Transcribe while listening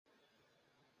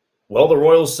Well, the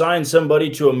Royals signed somebody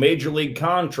to a major league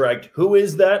contract. Who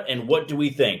is that and what do we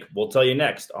think? We'll tell you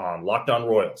next on Locked On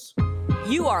Royals.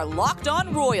 You are Locked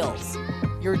On Royals,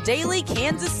 your daily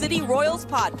Kansas City Royals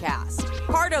podcast.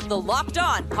 Part of the Locked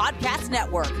On Podcast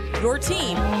Network, your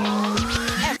team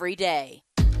every day.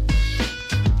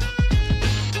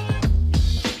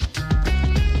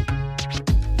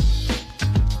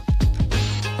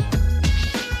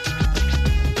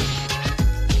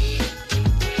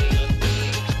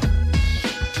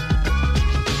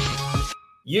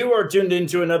 You are tuned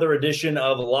into another edition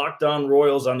of Locked On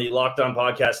Royals on the Locked On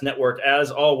Podcast Network.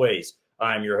 As always,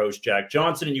 I'm your host, Jack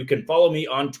Johnson, and you can follow me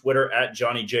on Twitter at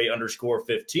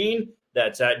JohnnyJ_15.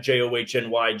 That's at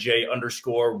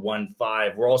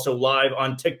JOHNYJ_15. We're also live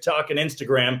on TikTok and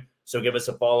Instagram, so give us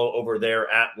a follow over there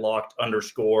at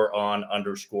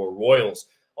Locked_on_Royals.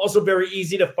 Also very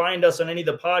easy to find us on any of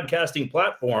the podcasting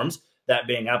platforms, that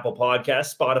being Apple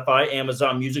Podcasts, Spotify,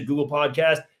 Amazon Music, Google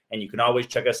Podcasts, and you can always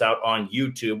check us out on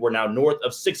YouTube. We're now north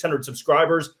of 600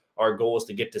 subscribers. Our goal is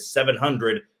to get to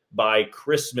 700 by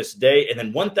Christmas Day and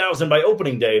then 1,000 by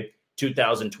opening day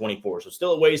 2024. So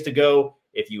still a ways to go.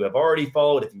 If you have already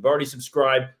followed, if you've already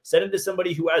subscribed, send it to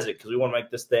somebody who has it because we want to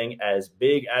make this thing as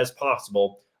big as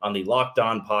possible on the Locked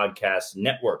On Podcast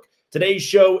Network. Today's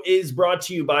show is brought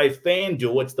to you by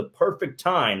FanDuel. It's the perfect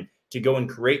time to go and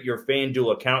create your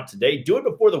FanDuel account today. Do it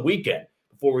before the weekend.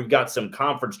 Before we've got some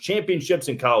conference championships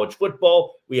in college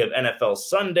football. We have NFL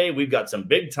Sunday. We've got some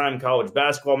big-time college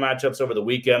basketball matchups over the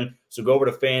weekend. So go over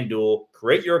to FanDuel,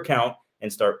 create your account,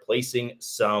 and start placing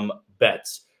some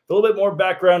bets. A little bit more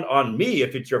background on me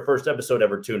if it's your first episode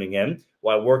ever tuning in.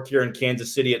 Well, I work here in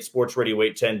Kansas City at Sports Radio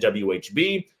 810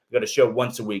 WHB. I've got a show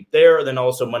once a week there. And then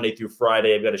also Monday through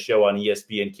Friday, I've got a show on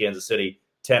ESPN Kansas City,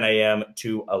 10 a.m.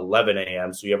 to 11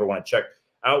 a.m. So you ever want to check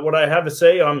out what I have to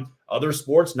say on other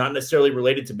sports, not necessarily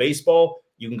related to baseball,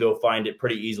 you can go find it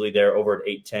pretty easily there over at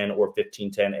 810 or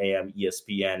 1510 a.m.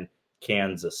 ESPN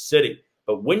Kansas City.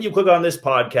 But when you click on this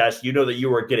podcast, you know that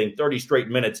you are getting 30 straight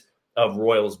minutes of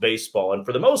Royals baseball. And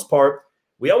for the most part,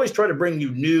 we always try to bring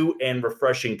you new and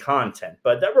refreshing content.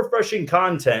 But that refreshing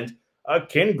content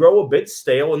can grow a bit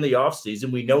stale in the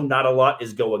offseason. We know not a lot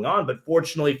is going on, but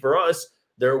fortunately for us,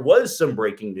 there was some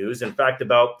breaking news. In fact,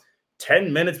 about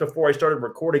 10 minutes before I started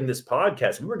recording this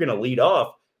podcast, we were going to lead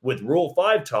off with Rule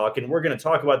 5 talk, and we're going to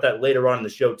talk about that later on in the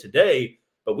show today.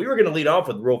 But we were going to lead off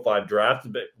with Rule 5 draft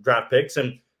picks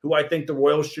and who I think the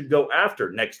Royals should go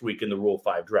after next week in the Rule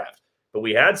 5 draft. But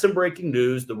we had some breaking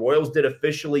news. The Royals did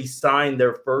officially sign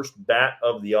their first bat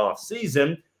of the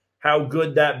offseason. How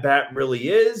good that bat really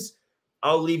is,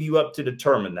 I'll leave you up to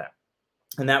determine that.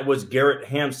 And that was Garrett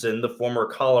Thompson, the former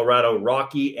Colorado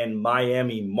Rocky and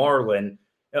Miami Marlin.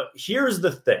 Now, here's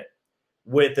the thing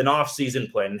with an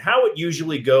offseason plan and how it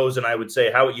usually goes, and I would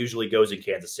say how it usually goes in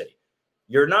Kansas City.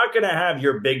 You're not going to have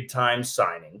your big-time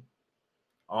signing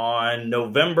on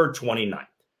November 29th.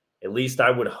 At least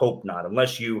I would hope not,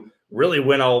 unless you really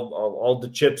win all the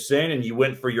chips in and you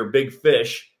went for your big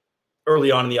fish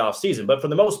early on in the offseason. But for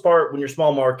the most part, when you're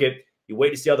small market, you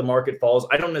wait to see how the market falls.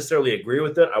 I don't necessarily agree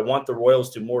with it. I want the Royals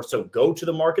to more so go to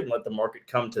the market and let the market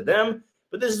come to them.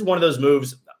 But this is one of those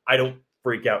moves I don't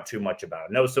freak out too much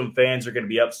about. I know some fans are going to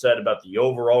be upset about the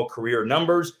overall career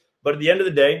numbers, but at the end of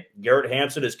the day, Garrett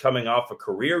Thompson is coming off a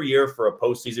career year for a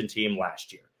postseason team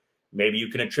last year. Maybe you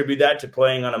can attribute that to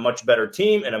playing on a much better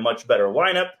team and a much better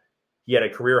lineup. He had a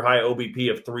career-high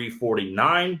OBP of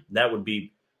 349. That would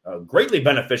be greatly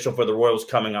beneficial for the Royals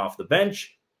coming off the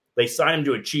bench. They signed him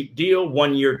to a cheap deal,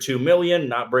 1 year, $2 million,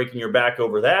 not breaking your back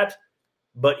over that.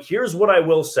 But here's what I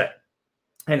will say,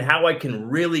 and how I can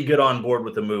really get on board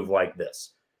with a move like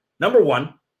this. Number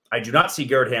one, I do not see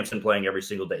Garrett Thompson playing every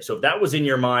single day. So if that was in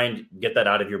your mind, get that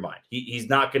out of your mind. He's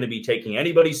not going to be taking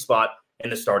anybody's spot in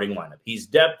the starting lineup. He's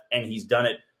depth, and he's done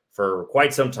it for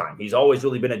quite some time. He's always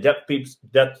really been a depth piece,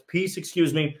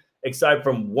 except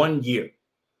from 1 year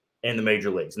in the major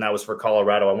leagues. And that was for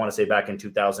Colorado, I want to say back in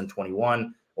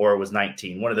 2021, or it was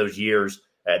 19, one of those years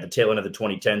at the tail end of the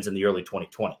 2010s and the early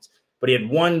 2020s. But he had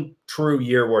one true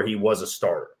year where he was a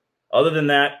starter. Other than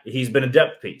that, he's been a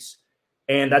depth piece.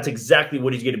 And that's exactly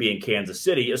what he's going to be in Kansas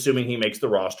City, assuming he makes the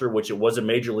roster, which it was a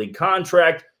major league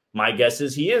contract. My guess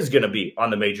is he is going to be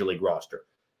on the major league roster.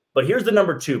 But here's the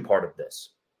number two part of this.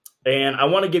 And I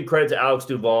want to give credit to Alex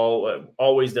Duvall.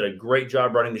 Always did a great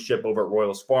job running the ship over at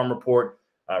Royals Farm Report.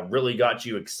 Really got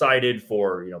you excited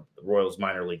for the Royals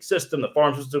minor league system, the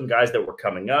farm system, guys that were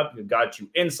coming up. Got you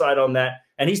insight on that.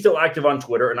 And he's still active on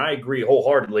Twitter, and I agree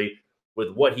wholeheartedly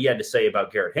with what he had to say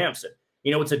about Garrett Thompson.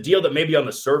 It's a deal that maybe on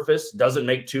the surface doesn't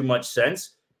make too much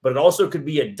sense, but it also could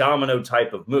be a domino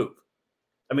type of move.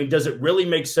 I mean, does it really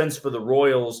make sense for the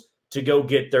Royals to go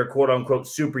get their quote-unquote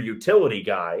super utility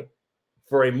guy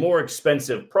for a more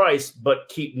expensive price, but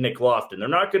keep Nick Lofton. They're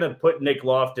not going to put Nick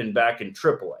Lofton back in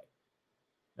AAA.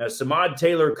 Now, Samad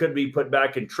Taylor could be put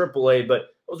back in AAA, but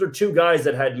those are two guys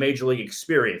that had Major League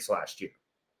experience last year.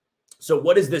 So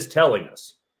what is this telling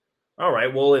us? All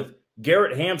right, well, if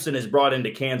Garrett Hampson is brought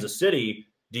into Kansas City,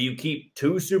 do you keep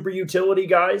two super utility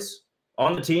guys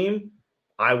on the team?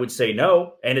 I would say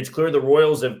no, and it's clear the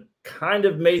Royals have kind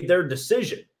of made their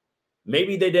decision.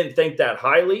 Maybe they didn't think that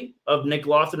highly of Nick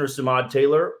Lofton or Samad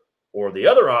Taylor, or the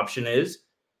other option is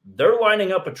they're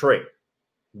lining up a trade.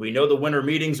 We know the winter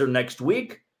meetings are next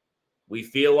week. We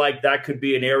feel like that could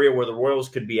be an area where the Royals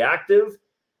could be active.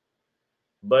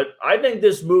 But I think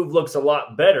this move looks a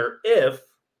lot better if,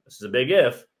 this is a big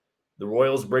if, the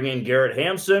Royals bring in Garrett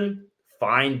Hampson,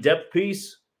 fine depth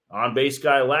piece, on-base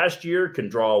guy last year, can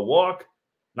draw a walk.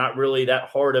 Not really that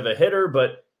hard of a hitter,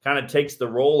 but kind of takes the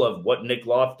role of what Nick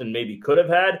Lofton maybe could have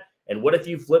had. And what if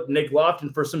you flip Nick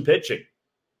Lofton for some pitching?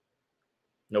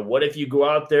 Now, what if you go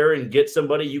out there and get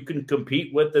somebody you can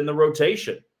compete with in the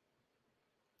rotation?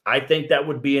 I think that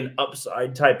would be an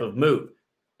upside type of move.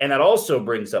 And that also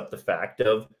brings up the fact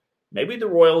of maybe the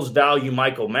Royals value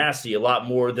Michael Massey a lot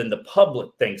more than the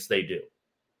public thinks they do.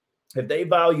 If they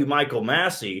value Michael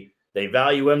Massey, they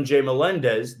value MJ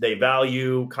Melendez, they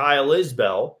value Kyle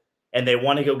Isbell, and they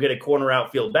want to go get a corner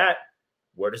outfield bat,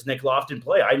 where does Nick Lofton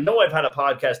play? I know I've had a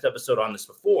podcast episode on this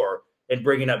before and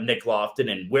bringing up Nick Lofton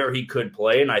and where he could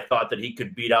play, and I thought that he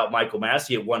could beat out Michael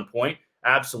Massey at one point.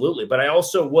 Absolutely. But I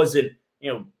also wasn't,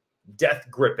 death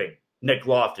gripping Nick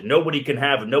Lofton. Nobody can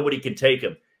have him. Nobody can take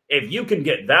him. If you can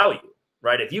get value,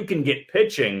 right, if you can get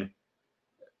pitching,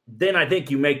 then I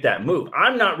think you make that move.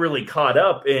 I'm not really caught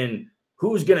up in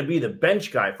who's going to be the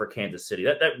bench guy for Kansas City.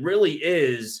 That really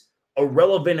is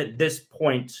irrelevant at this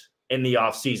point in the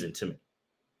offseason to me.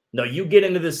 No, you get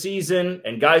into the season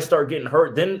and guys start getting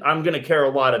hurt, then I'm going to care a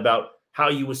lot about how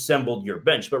you assembled your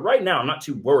bench. But right now, I'm not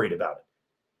too worried about it.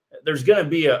 There's going to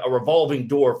be a revolving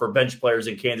door for bench players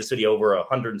in Kansas City over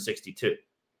 162.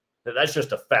 That's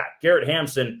just a fact. Garrett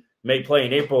Hampson may play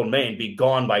in April and May and be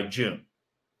gone by June.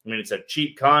 I mean, it's a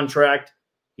cheap contract.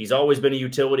 He's always been a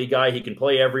utility guy. He can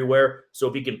play everywhere. So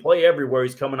if he can play everywhere,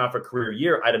 he's coming off a career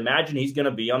year. I'd imagine he's going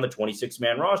to be on the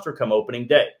 26-man roster come opening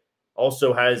day.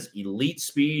 Also has elite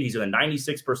speed. He's in the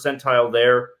 96th percentile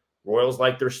there. Royals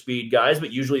like their speed guys,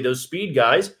 but usually those speed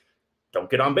guys don't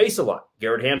get on base a lot.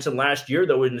 Garrett Hampson last year,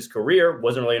 though in his career,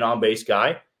 wasn't really an on-base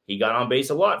guy. He got on base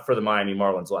a lot for the Miami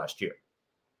Marlins last year.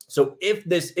 So if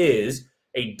this is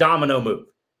a domino move,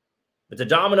 it's a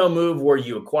domino move where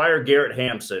you acquire Garrett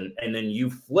Hampson and then you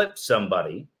flip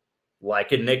somebody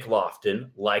like a Nick Lofton,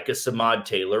 like a Samad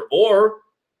Taylor, or,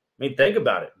 think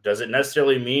about it. Does it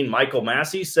necessarily mean Michael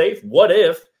Massey's safe? What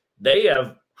if they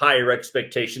have higher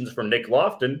expectations for Nick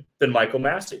Lofton than Michael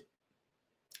Massey?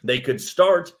 They could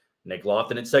start Nick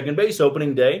Lofton at second base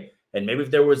opening day, and maybe if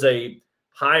there was a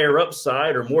higher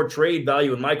upside or more trade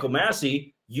value in Michael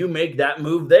Massey, you make that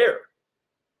move there.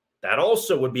 That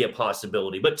also would be a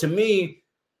possibility. But to me,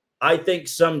 I think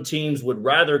some teams would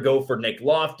rather go for Nick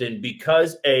Lofton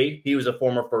because A, he was a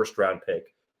former first-round pick.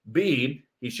 B,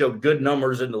 he showed good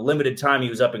numbers in the limited time he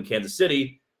was up in Kansas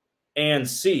City. And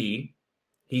C,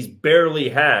 he's barely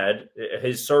had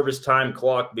his service time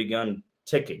clock begun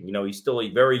ticking. He's still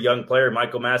a very young player.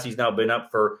 Michael Massey's now been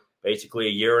up for basically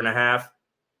a year and a half.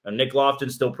 And Nick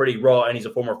Lofton's still pretty raw, and he's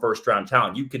a former first-round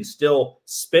talent. You can still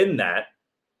spin that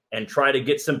and try to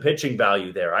get some pitching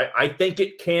value there. I think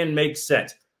it can make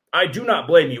sense. I do not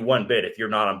blame you one bit if you're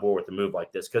not on board with a move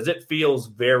like this, because it feels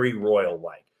very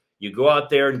Royal-like. You go out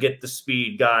there and get the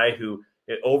speed guy who,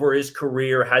 over his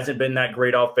career, hasn't been that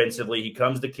great offensively. He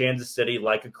comes to Kansas City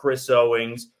like a Chris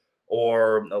Owings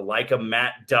or like a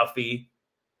Matt Duffy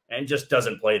and just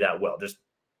doesn't play that well. Just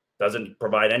doesn't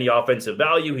provide any offensive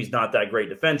value. He's not that great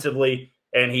defensively,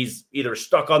 and he's either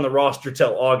stuck on the roster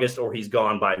till August or he's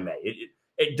gone by May.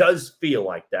 It does feel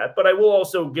like that, but I will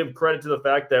also give credit to the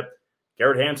fact that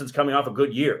Garrett Hampson's coming off a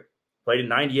good year. Played in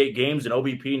 98 games, an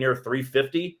OBP near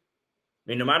 350.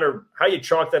 No matter how you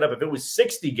chalk that up, if it was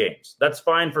 60 games, that's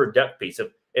fine for a depth piece.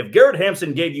 If Garrett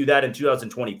Hampson gave you that in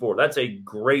 2024, that's a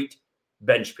great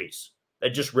bench piece. That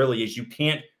just really is. You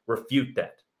can't refute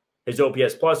that. His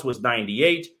OPS plus was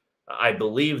 98. I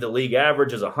believe the league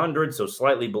average is 100, so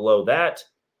slightly below that.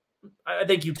 I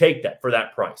think you take that for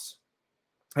that price.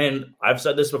 And I've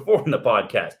said this before in the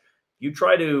podcast. You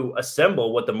try to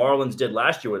assemble what the Marlins did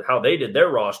last year with how they did their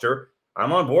roster,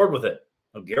 I'm on board with it.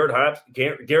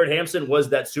 Garrett Hampson was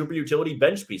that super utility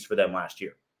bench piece for them last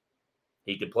year.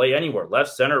 He could play anywhere, left,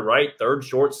 center, right, third,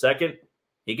 short, second.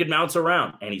 He could bounce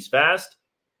around, and he's fast,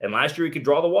 And last year he could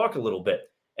draw the walk a little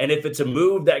bit. And if it's a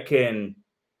move that can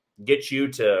get you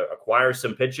to acquire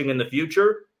some pitching in the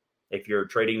future, if you're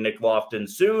trading Nick Lofton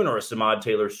soon or a Samad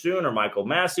Taylor soon or Michael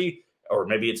Massey, or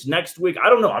maybe it's next week, I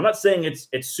don't know. I'm not saying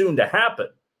it's soon to happen.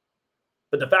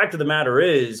 But the fact of the matter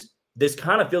is, this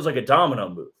kind of feels like a domino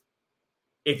move.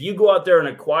 If you go out there and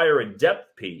acquire a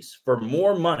depth piece for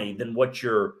more money than what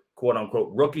your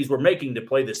quote-unquote rookies were making to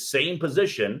play the same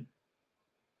position,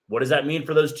 what does that mean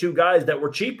for those two guys that were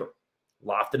cheaper,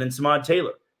 Lofton and Samad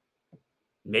Taylor?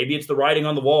 Maybe it's the writing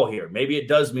on the wall here. Maybe it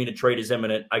does mean a trade is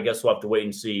imminent. I guess we'll have to wait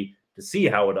and see to see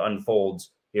how it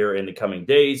unfolds here in the coming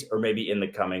days or maybe in the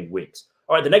coming weeks.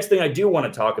 All right, the next thing I do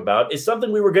want to talk about is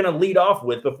something we were going to lead off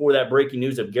with before that breaking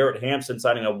news of Garrett Hampson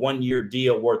signing a one-year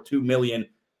deal worth $2 million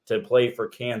to play for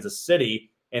Kansas City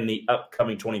in the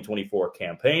upcoming 2024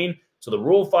 campaign. So the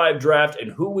Rule 5 draft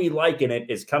and who we like in it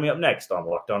is coming up next on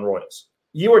Locked On Royals.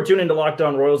 You are tuned into Locked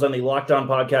On Royals on the Locked On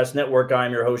Podcast Network.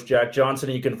 I'm your host, Jack Johnson,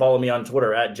 and you can follow me on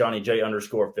Twitter at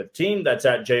JohnnyJ_15. That's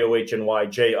at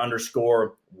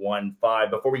JOHNYJ_15.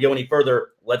 Before we go any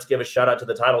further, let's give a shout out to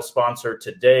the title sponsor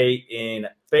today in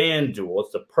FanDuel.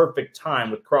 It's the perfect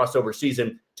time with crossover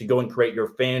season to go and create your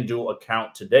FanDuel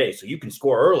account today so you can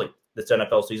score early this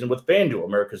NFL season with FanDuel,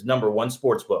 America's #1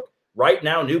 sportsbook. Right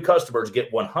now, new customers get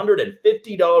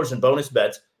 $150 in bonus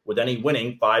bets with any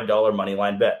winning $5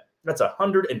 moneyline bet. That's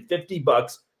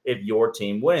 $150 if your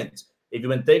team wins. If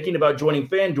you've been thinking about joining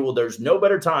FanDuel, there's no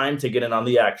better time to get in on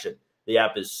the action. The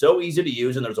app is so easy to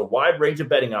use, and there's a wide range of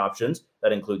betting options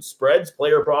that include spreads,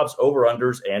 player props,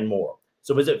 over-unders, and more.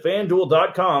 So visit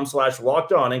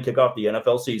FanDuel.com/lockedon and kick off the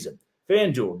NFL season.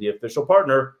 FanDuel, the official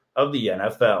partner of the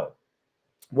NFL.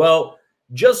 Well,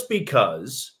 just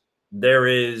because there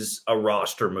is a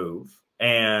roster move,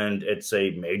 and it's a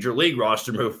major league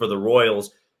roster move for the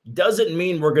Royals, doesn't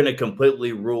mean we're going to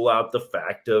completely rule out the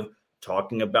fact of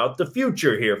talking about the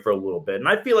future here for a little bit. And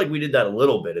I feel like we did that a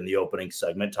little bit in the opening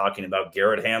segment, talking about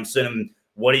Garrett Hampson and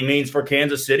what he means for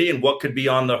Kansas City and what could be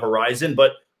on the horizon.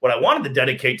 But what I wanted to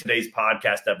dedicate today's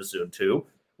podcast episode to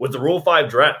was the Rule 5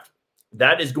 draft.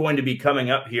 That is going to be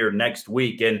coming up here next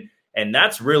week. And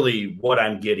that's really what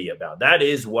I'm giddy about. That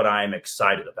is what I'm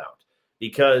excited about.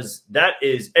 Because that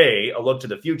is A, look to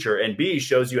the future, and B,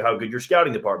 shows you how good your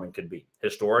scouting department can be.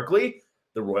 Historically,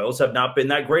 the Royals have not been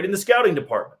that great in the scouting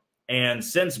department. And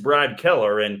since Brad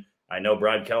Keller, and I know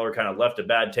Brad Keller kind of left a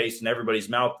bad taste in everybody's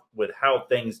mouth with how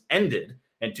things ended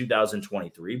in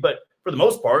 2023, but for the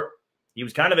most part, he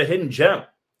was kind of a hidden gem,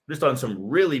 just on some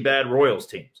really bad Royals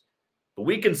teams. But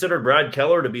we considered Brad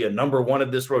Keller to be a #1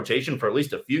 of this rotation for at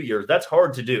least a few years. That's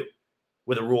hard to do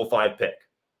with a Rule 5 pick.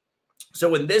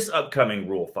 So in this upcoming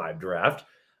Rule 5 draft,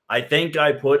 I think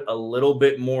I put a little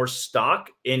bit more stock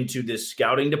into this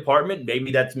scouting department.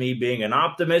 Maybe that's me being an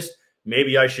optimist.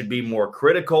 Maybe I should be more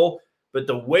critical. But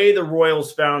the way the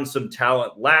Royals found some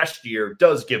talent last year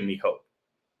does give me hope.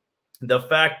 The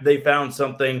fact they found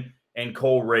something in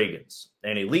Cole Ragans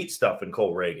and elite stuff in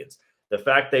Cole Ragans. The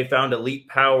fact they found elite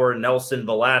power in Nelson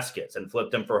Velasquez and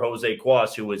flipped him for Jose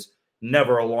Cuas, who was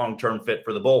never a long-term fit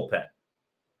for the bullpen.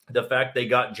 The fact they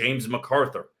got James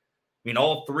MacArthur. I mean,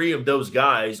 all three of those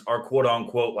guys are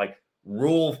quote-unquote like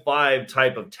Rule 5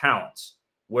 type of talents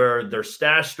where they're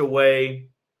stashed away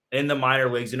in the minor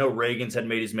leagues. I know Ragans had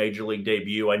made his major league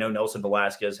debut. I know Nelson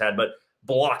Velasquez had, but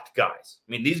blocked guys.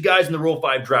 I mean, these guys in the Rule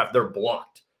 5 draft, they're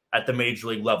blocked at the major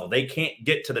league level. They can't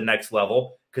get to the next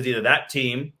level because either that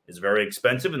team is very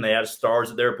expensive and they have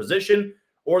stars at their position,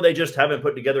 or they just haven't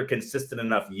put together consistent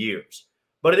enough years.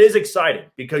 But it is exciting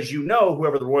because you know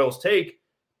whoever the Royals take,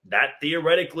 that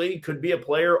theoretically could be a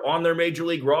player on their major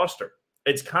league roster.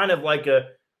 It's kind of like a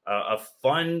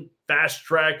fun fast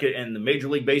track in the Major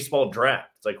League Baseball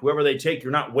draft. It's like whoever they take,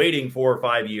 you're not waiting 4 or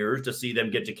 5 years to see them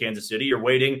get to Kansas City. You're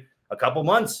waiting a couple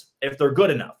months if they're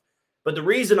good enough. But the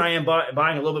reason I am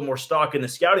buying a little bit more stock in the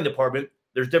scouting department,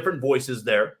 there's different voices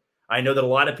there. I know that a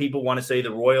lot of people want to say the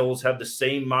Royals have the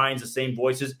same minds, the same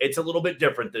voices. It's a little bit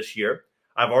different this year.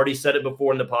 I've already said it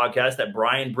before in the podcast that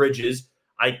Brian Bridges,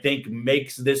 I think,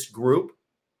 makes this group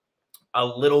a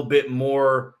little bit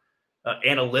more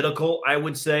analytical, I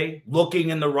would say, looking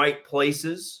in the right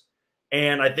places.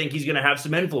 And I think he's going to have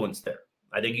some influence there.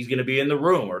 I think he's going to be in the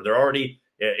room, or they're already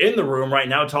in the room right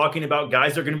now talking about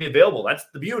guys that are going to be available. That's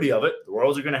the beauty of it. The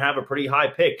Royals are going to have a pretty high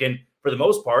pick. And for the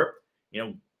most part, you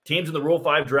know, teams in the Rule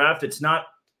 5 draft, it's not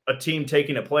a team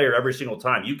taking a player every single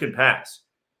time. You can pass.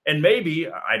 And maybe,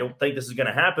 I don't think this is going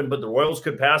to happen, but the Royals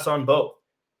could pass on both.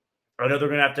 I know they're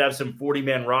going to have some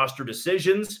 40-man roster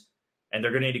decisions, and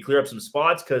they're going to need to clear up some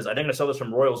spots because I think I saw this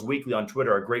from Royals Weekly on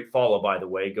Twitter, a great follow, by the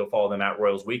way. Go follow them at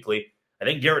Royals Weekly. I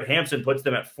think Garrett Hampson puts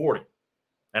them at 40.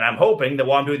 And I'm hoping that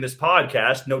while I'm doing this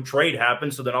podcast, no trade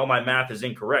happens, so then all my math is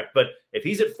incorrect. But if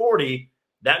he's at 40,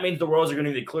 that means the Royals are going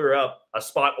to need to clear up a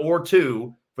spot or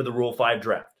two for the Rule 5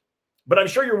 draft. But I'm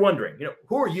sure you're wondering,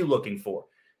 who are you looking for?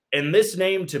 And this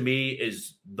name to me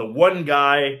is the one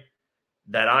guy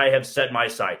that I have set my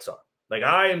sights on. Like,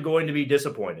 I am going to be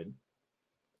disappointed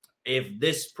if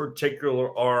this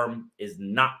particular arm is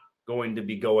not going to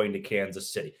be going to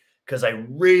Kansas City, because I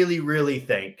really, really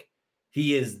think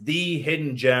he is the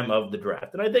hidden gem of the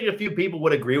draft. And I think a few people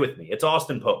would agree with me. It's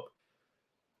Austin Pope.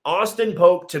 Austin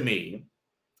Pope, to me,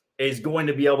 is going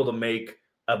to be able to make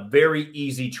a very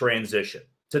easy transition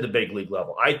to the big league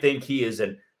level. I think he is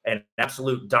an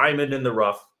absolute diamond in the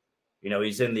rough.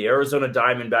 He's in the Arizona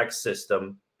Diamondbacks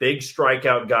system. Big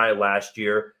strikeout guy last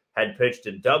year. Had pitched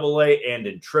in AA and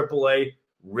in AAA.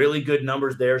 Really good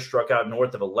numbers there. Struck out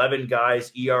north of 11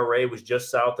 guys. ERA was just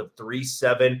south of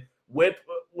 3.7. WHIP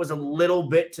was a little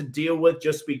bit to deal with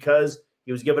just because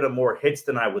he was giving him more hits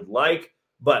than I would like,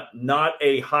 but not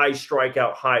a high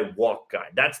strikeout, high walk guy.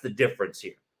 That's the difference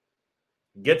here.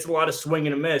 Gets a lot of swing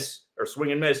and miss,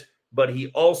 but he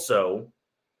also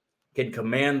can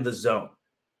command the zone.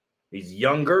 He's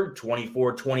younger,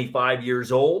 24, 25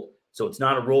 years old. So it's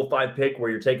not a Rule 5 pick where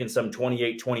you're taking some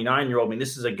 28, 29-year-old. I mean,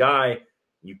 this is a guy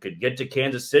you could get to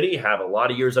Kansas City, have a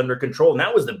lot of years under control. And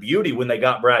that was the beauty when they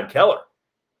got Brad Keller.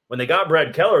 When they got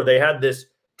Brad Keller, they had this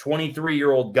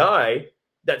 23-year-old guy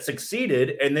that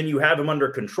succeeded, and then you have him under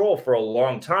control for a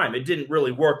long time. It didn't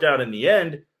really work out in the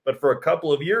end, but for a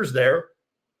couple of years there,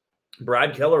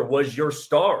 Brad Keller was your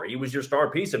star. He was your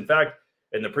star piece. In fact,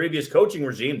 in the previous coaching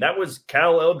regime, that was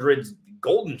Cal Eldred's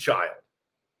golden child.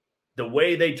 The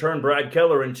way they turned Brad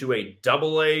Keller into a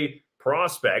AA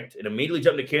prospect and immediately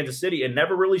jumped to Kansas City and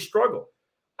never really struggled.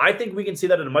 I think we can see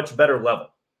that at a much better level.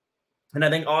 And I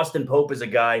think Austin Pope is a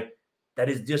guy that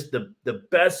is just the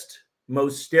best,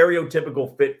 most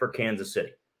stereotypical fit for Kansas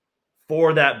City,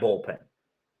 for that bullpen.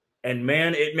 And,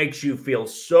 man, it makes you feel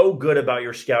so good about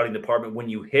your scouting department when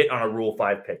you hit on a Rule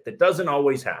 5 pick. That doesn't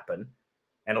always happen.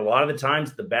 And a lot of the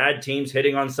times the bad team's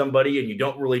hitting on somebody and you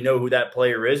don't really know who that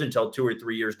player is until 2 or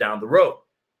 3 years down the road.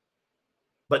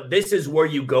 But this is where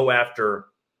you go after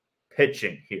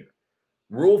pitching here.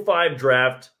 Rule 5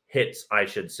 draft hits, I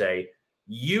should say,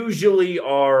 usually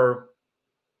are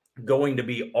going to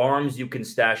be arms you can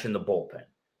stash in the bullpen.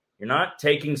 You're not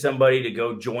taking somebody to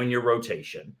go join your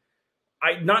rotation.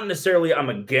 Not necessarily I'm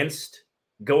against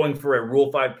going for a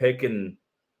Rule 5 pick in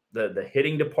the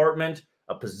hitting department,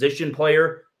 a position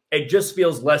player. It just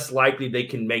feels less likely they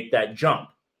can make that jump.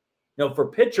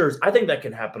 For pitchers, I think that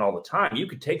can happen all the time. You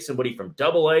could take somebody from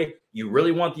AA. You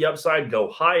really want the upside, go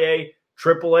high A,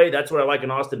 AAA. That's what I like in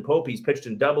Austin Pope. He's pitched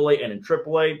in AA and in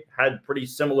AAA, had pretty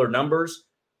similar numbers.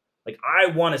 Like, I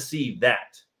want to see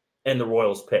that in the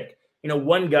Royals pick.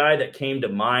 One guy that came to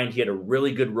mind, he had a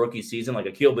really good rookie season, like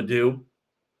Akil Baddoo,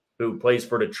 who plays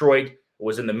for Detroit,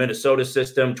 was in the Minnesota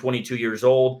system, 22 years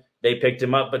old. They picked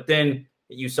him up, but then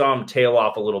you saw him tail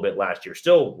off a little bit last year.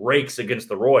 Still rakes against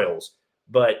the Royals,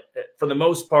 but for the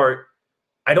most part,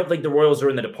 I don't think the Royals are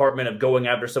in the department of going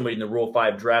after somebody in the Rule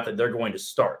 5 draft that they're going to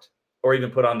start or even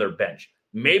put on their bench.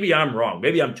 Maybe I'm wrong.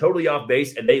 Maybe I'm totally off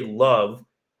base and they love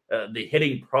the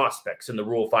hitting prospects in the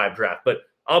Rule 5 draft. But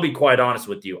I'll be quite honest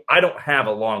with you. I don't have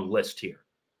a long list here.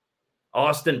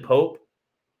 Austin Pope,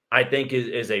 I think,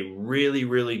 is a really,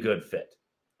 really good fit.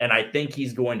 And I think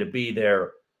he's going to be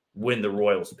there when the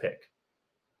Royals pick.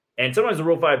 And sometimes the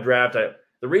Rule 5 draft,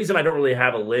 the reason I don't really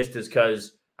have a list is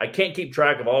because I can't keep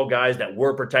track of all guys that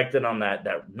were protected on that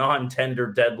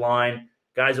non-tender deadline,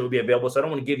 guys that would be available. So I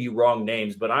don't want to give you wrong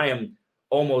names, but I am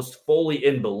almost fully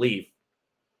in belief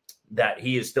that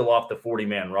he is still off the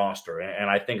 40-man roster. And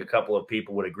I think a couple of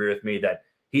people would agree with me that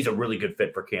he's a really good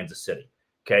fit for Kansas City.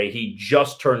 Okay, he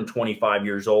just turned 25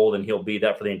 years old, and he'll be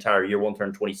that for the entire year. Won't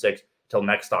turn 26 till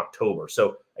next October.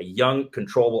 So a young,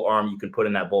 controllable arm you can put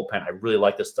in that bullpen. I really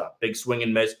like this stuff. Big swing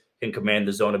and miss, can command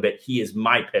the zone a bit. He is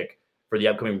my pick for the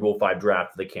upcoming Rule 5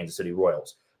 draft for the Kansas City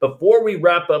Royals. Before we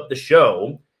wrap up the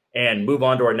show and move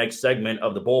on to our next segment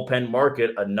of the bullpen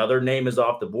market, another name is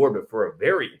off the board, but for a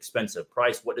very expensive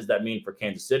price. What does that mean for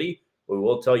Kansas City? We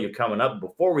will tell you coming up.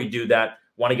 Before we do that,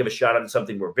 want to give a shout out to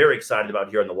something we're very excited about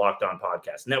here on the Locked On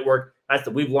Podcast Network. That's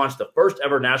that we've launched the first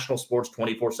ever national sports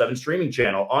 24/7 streaming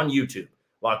channel on YouTube.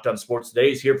 Locked On Sports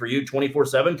Today is here for you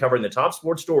 24/7, covering the top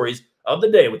sports stories of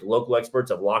the day with the local experts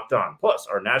of Locked On, plus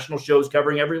our national shows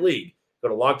covering every league. Go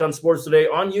to Locked On Sports Today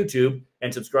on YouTube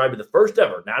and subscribe to the first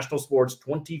ever national sports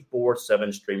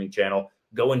 24/7 streaming channel.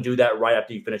 Go and do that right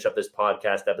after you finish up this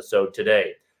podcast episode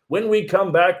today. When we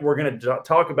come back, we're going to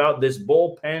talk about this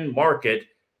bullpen market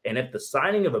and if the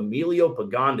signing of Emilio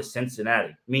Pagan to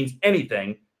Cincinnati means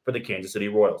anything for the Kansas City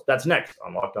Royals. That's next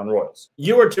on Locked On Royals.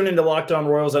 You are tuned into Locked On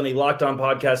Royals on the Locked On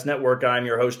Podcast Network. I'm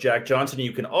your host, Jack Johnson.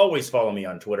 You can always follow me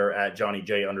on Twitter at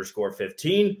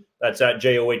JohnnyJ_15. That's at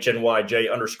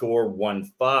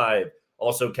JOHNYJ_15.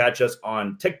 Also catch us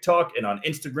on TikTok and on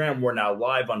Instagram. We're now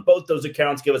live on both those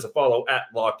accounts. Give us a follow at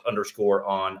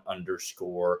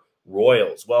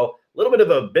Locked_on_Royals. Well, a little bit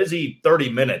of a busy 30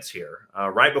 minutes here.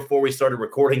 Right before we started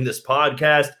recording this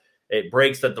podcast, it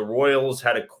breaks that the Royals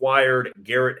had acquired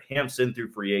Garrett Thompson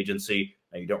through free agency.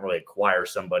 Now, you don't really acquire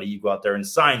somebody. You go out there and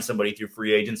sign somebody through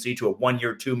free agency to a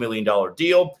one-year, $2 million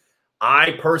deal.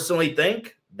 I personally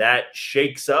think that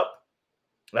shakes up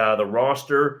the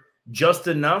roster just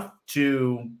enough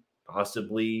to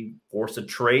possibly force a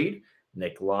trade.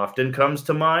 Nick Lofton comes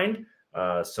to mind.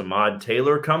 Samad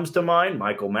Taylor comes to mind.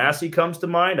 Michael Massey comes to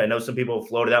mind. I know some people have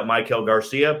floated out Michael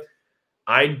Garcia.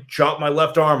 I'd chop my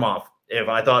left arm off if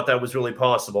I thought that was really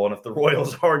possible. And if the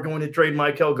Royals are going to trade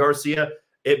Michael Garcia,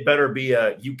 it better be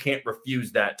a you can't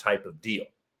refuse that type of deal.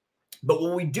 But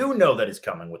what we do know that is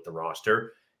coming with the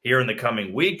roster here in the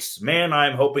coming weeks, man,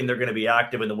 I'm hoping they're going to be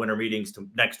active in the winter meetings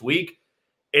next week.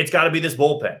 It's got to be this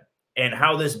bullpen and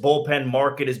how this bullpen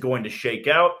market is going to shake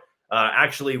out.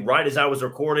 Actually, right as I was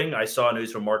recording, I saw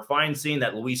news from Mark Feinstein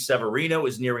that Luis Severino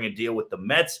is nearing a deal with the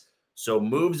Mets. So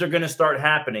moves are going to start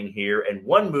happening here. And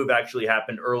one move actually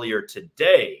happened earlier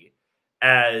today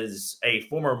as a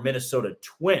former Minnesota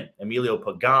Twin, Emilio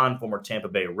Pagan, former Tampa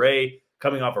Bay Ray,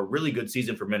 coming off a really good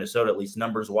season for Minnesota, at least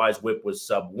numbers-wise. WHIP was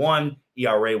sub-1.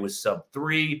 ERA was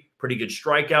sub-3. Pretty good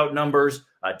strikeout numbers.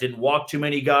 Didn't walk too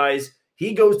many guys.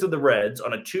 He goes to the Reds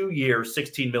on a 2-year,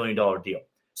 $16 million deal.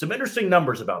 Some interesting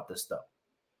numbers about this, though.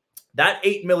 That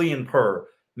 $8 million per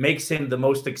makes him the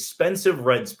most expensive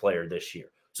Reds player this year.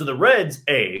 So the Reds,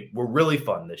 were really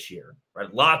fun this year,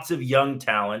 right? Lots of young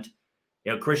talent.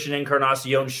 You know, Christian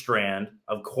Encarnacion Strand,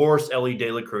 of course, Ellie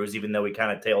De La Cruz, even though he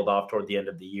kind of tailed off toward the end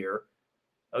of the year.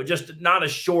 Just not a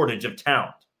shortage of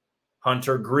talent.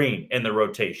 Hunter Green in the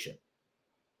rotation.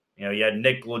 You know, you had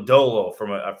Nick Lodolo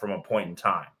from a point in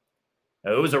time.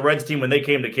 Now, it was a Reds team when they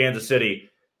came to Kansas City.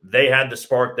 They had the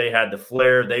spark. They had the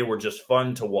flair. They were just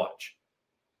fun to watch.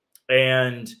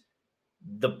 And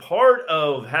the part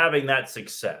of having that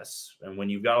success, and when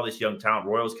you've got all this young talent,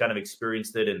 Royals kind of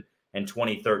experienced it in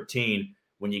 2013,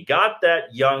 when you got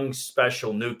that young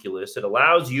special nucleus, it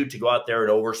allows you to go out there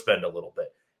and overspend a little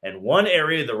bit. And one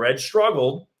area the Reds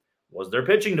struggled was their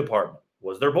pitching department,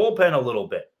 was their bullpen a little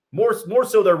bit. More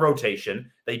so their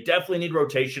rotation. They definitely need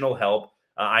rotational help.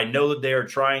 I know that they are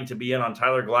trying to be in on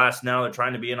Tyler Glass now. They're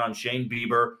trying to be in on Shane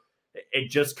Bieber. It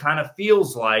just kind of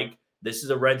feels like this is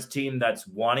a Reds team that's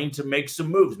wanting to make some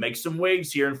moves, make some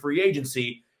waves here in free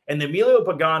agency. And the Emilio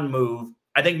Pagan move,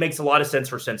 I think, makes a lot of sense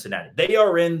for Cincinnati. They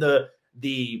are in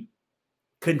the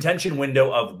contention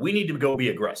window of we need to go be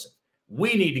aggressive.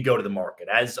 We need to go to the market.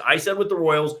 As I said with the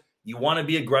Royals, you want to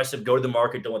be aggressive, go to the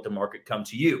market, don't let the market come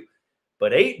to you.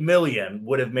 But $8 million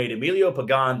would have made Emilio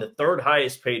Pagan the third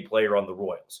highest paid player on the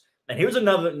Royals. And here's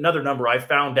another number I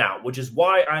found out, which is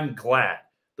why I'm glad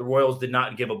the Royals did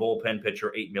not give a bullpen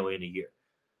pitcher $8 million a year.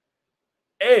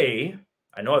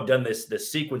 I know I've done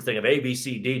this sequence thing of A, B,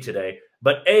 C, D today,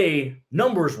 but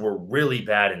numbers were really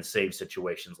bad in save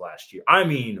situations last year. I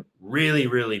mean, really,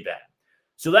 really bad.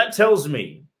 So that tells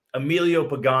me Emilio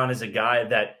Pagan is a guy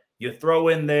that you throw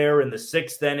in there in the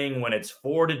 6th inning when it's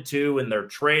 4-2 and they're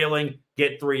trailing,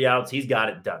 get 3 outs, he's got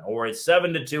it done. Or it's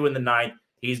 7-2 in the 9th,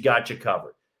 he's got you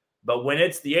covered. But when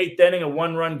it's the 8th inning, a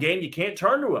 1-run game, you can't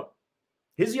turn to him.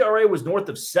 His ERA was north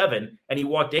of 7, and he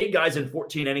walked 8 guys in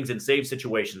 14 innings in save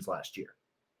situations last year.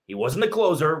 He wasn't a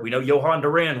closer. We know Johan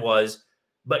Duran was.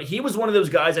 But he was one of those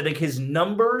guys, I think his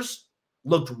numbers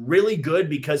looked really good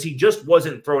because he just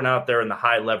wasn't thrown out there in the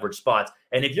high leverage spots.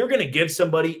 And if you're going to give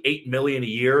somebody $8 million a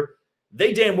year,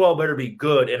 they damn well better be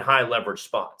good in high leverage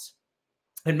spots.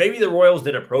 And maybe the Royals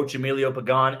did approach Emilio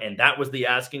Pagan, and that was the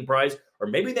asking price, or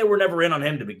maybe they were never in on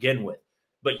him to begin with.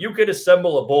 But you could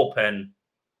assemble a bullpen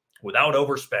without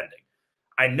overspending.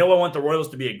 I know I want the Royals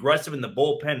to be aggressive in the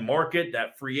bullpen market,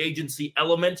 that free agency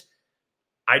element.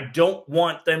 I don't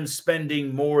want them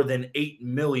spending more than $8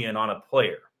 million on a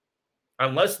player.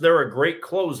 Unless they're a great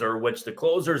closer, which the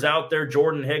closers out there,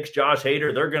 Jordan Hicks, Josh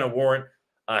Hader, they're going to warrant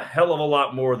a hell of a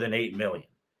lot more than $8 million.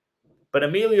 But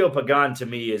Emilio Pagan, to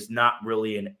me, is not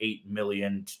really an $8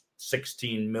 million,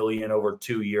 $16 million over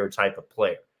 2-year type of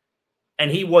player.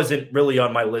 And he wasn't really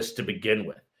on my list to begin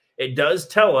with. It does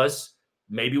tell us,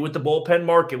 maybe with the bullpen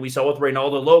market, we saw with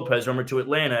Reynaldo Lopez, remember, to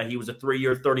Atlanta, he was a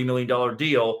 3-year, $30 million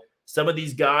deal. Some of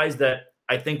these guys that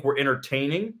I think were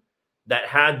entertaining that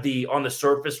had the, on the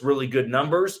surface, really good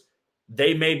numbers,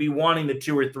 they may be wanting the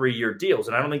 2 or 3 year deals.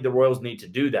 And I don't think the Royals need to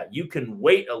do that. You can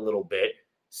wait a little bit,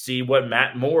 see what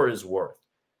Matt Moore is worth,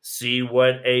 see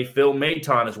what a Phil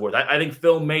Maton is worth. I think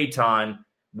Phil Maton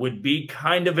would be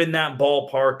kind of in that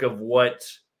ballpark of what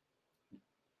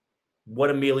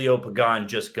Emilio Pagan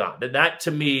just got. That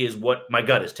to me is what my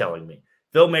gut is telling me.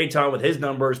 Phil Maton with his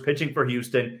numbers, pitching for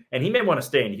Houston, and he may want to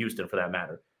stay in Houston for that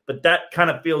matter, but that kind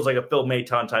of feels like a Phil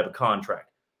Maton type of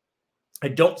contract. I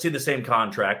don't see the same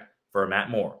contract for a Matt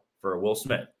Moore, for a Will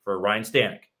Smith, for a Ryan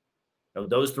Stanek. You know,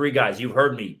 those 3 guys, you've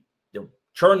heard me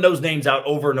churn those names out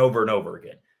over and over and over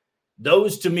again.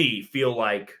 Those to me feel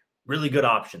like really good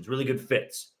options, really good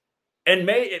fits. And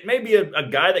it may be a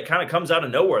guy that kind of comes out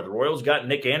of nowhere. The Royals got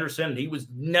Nick Anderson, and he was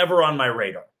never on my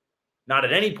radar. Not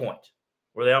at any point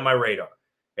were they on my radar.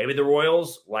 Maybe the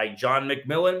Royals, like John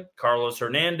McMillan, Carlos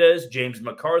Hernandez, James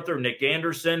MacArthur, Nick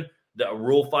Anderson, the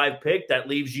Rule 5 pick, that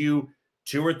leaves you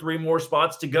 2 or 3 more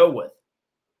spots to go with.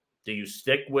 Do you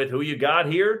stick with who you got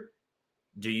here?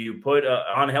 Do you put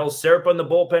Angel Serpa in the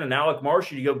bullpen and Alec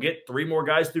Marsh? You go get 3 more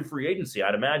guys through free agency.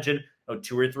 I'd imagine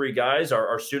 2 or 3 guys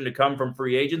are soon to come from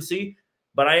free agency.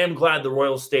 But I am glad the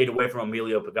Royals stayed away from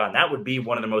Emilio Pagan. That would be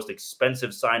one of the most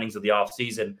expensive signings of the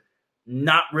offseason.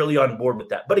 Not really on board with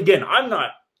that. But again, I'm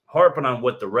not harping on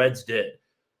what the Reds did.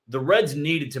 The Reds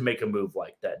needed to make a move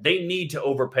like that. They need to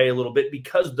overpay a little bit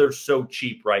because they're so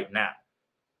cheap right now.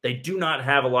 They do not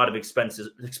have a lot of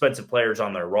expensive players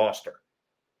on their roster.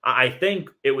 I think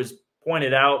it was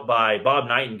pointed out by Bob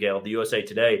Nightingale of the USA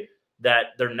Today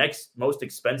that their next most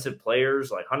expensive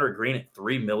players, like Hunter Green at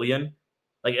 $3 million.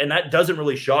 And that doesn't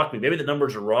really shock me. Maybe the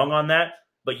numbers are wrong on that,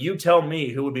 but you tell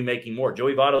me who would be making more.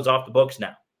 Joey Votto's off the books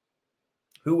now.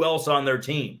 Who else on their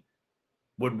team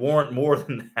would warrant more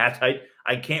than that?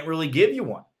 I can't really give you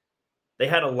one. They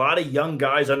had a lot of young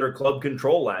guys under club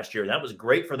control last year, and that was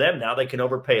great for them. Now they can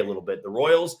overpay a little bit. The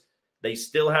Royals, they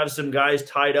still have some guys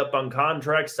tied up on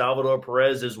contracts. Salvador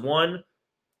Perez is one.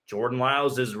 Jordan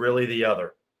Lyles is really the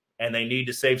other. And they need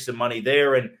to save some money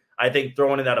there. And I think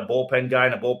throwing in a bullpen guy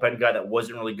and a bullpen guy that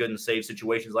wasn't really good in save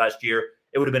situations last year,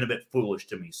 it would have been a bit foolish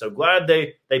to me. So glad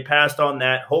they passed on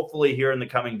that. Hopefully here in the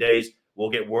coming days, we'll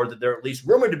get word that they're at least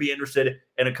rumored to be interested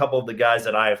in a couple of the guys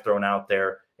that I have thrown out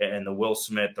there, and the Will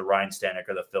Smith, the Ryan Stanek,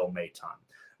 or the Phil Maton.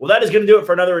 Well, that is going to do it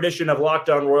for another edition of Locked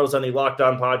On Royals on the Locked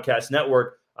On Podcast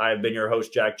Network. I have been your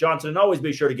host, Jack Johnson, and always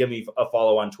be sure to give me a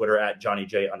follow on Twitter at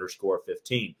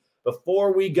JohnnyJ_15.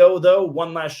 Before we go, though,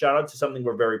 one last shout out to something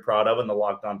we're very proud of in the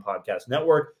Locked On Podcast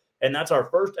Network, and that's our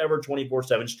first ever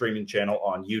 24/7 streaming channel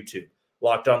on YouTube.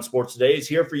 Locked On Sports Today is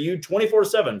here for you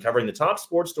 24/7, covering the top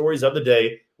sports stories of the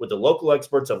day with the local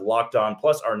experts of Locked On,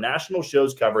 plus our national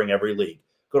shows covering every league.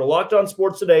 Go to Locked On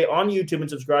Sports Today on YouTube and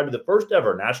subscribe to the first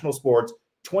ever national sports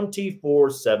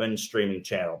 24/7 streaming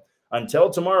channel.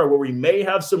 Until tomorrow, where we may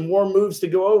have some more moves to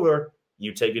go over,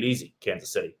 you take it easy,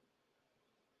 Kansas City.